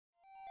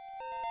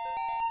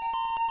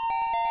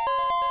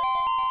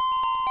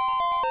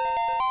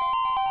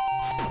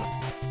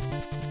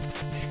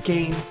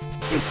game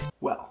is,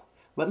 well,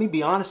 let me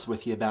be honest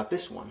with you about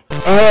this one.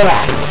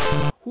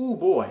 Ass. Ooh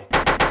boy,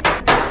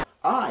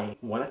 I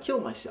want to kill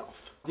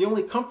myself. The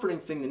only comforting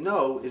thing to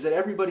know is that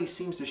everybody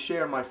seems to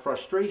share my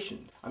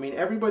frustration. I mean,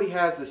 everybody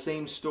has the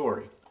same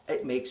story.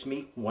 It makes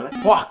me want to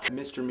fuck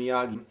Mr.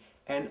 Miyagi,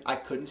 and I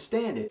couldn't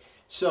stand it.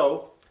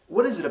 So,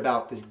 what is it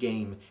about this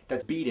game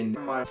that's beating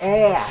my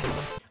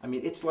Ass. I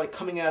mean, it's like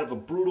coming out of a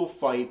brutal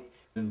fight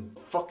and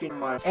fucking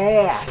my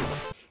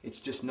Ass. It's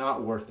just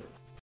not worth it.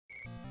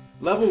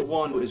 Level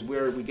 1 is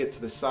where we get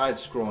to the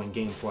side-scrolling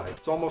gameplay.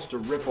 It's almost a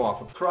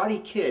rip-off of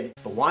Karate Kid,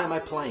 but why am I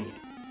playing it?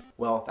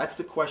 Well, that's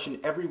the question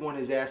everyone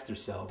has asked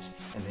themselves,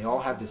 and they all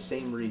have the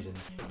same reason.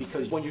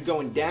 Because when you're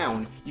going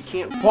down, you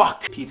can't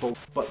fuck people,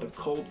 but the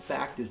cold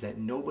fact is that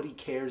nobody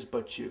cares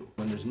but you,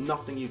 when there's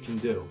nothing you can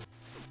do.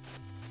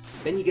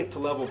 Then you get to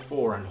level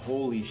 4, and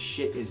holy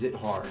shit is it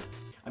hard.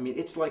 I mean,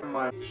 it's like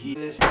my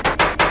penis.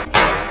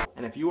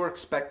 And if you are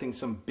expecting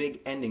some big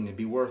ending to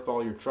be worth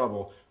all your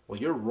trouble, well,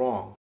 you're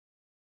wrong.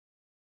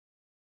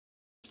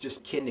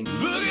 Just kidding.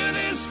 Look at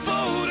this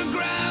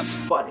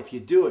photograph. But if you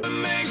do it, It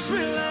makes me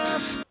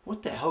laugh.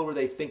 what the hell were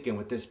they thinking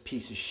with this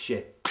piece of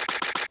shit?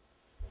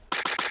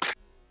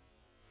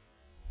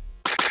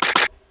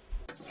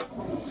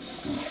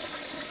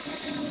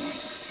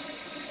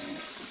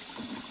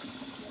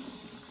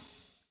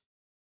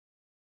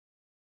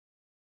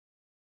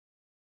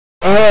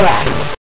 Ass.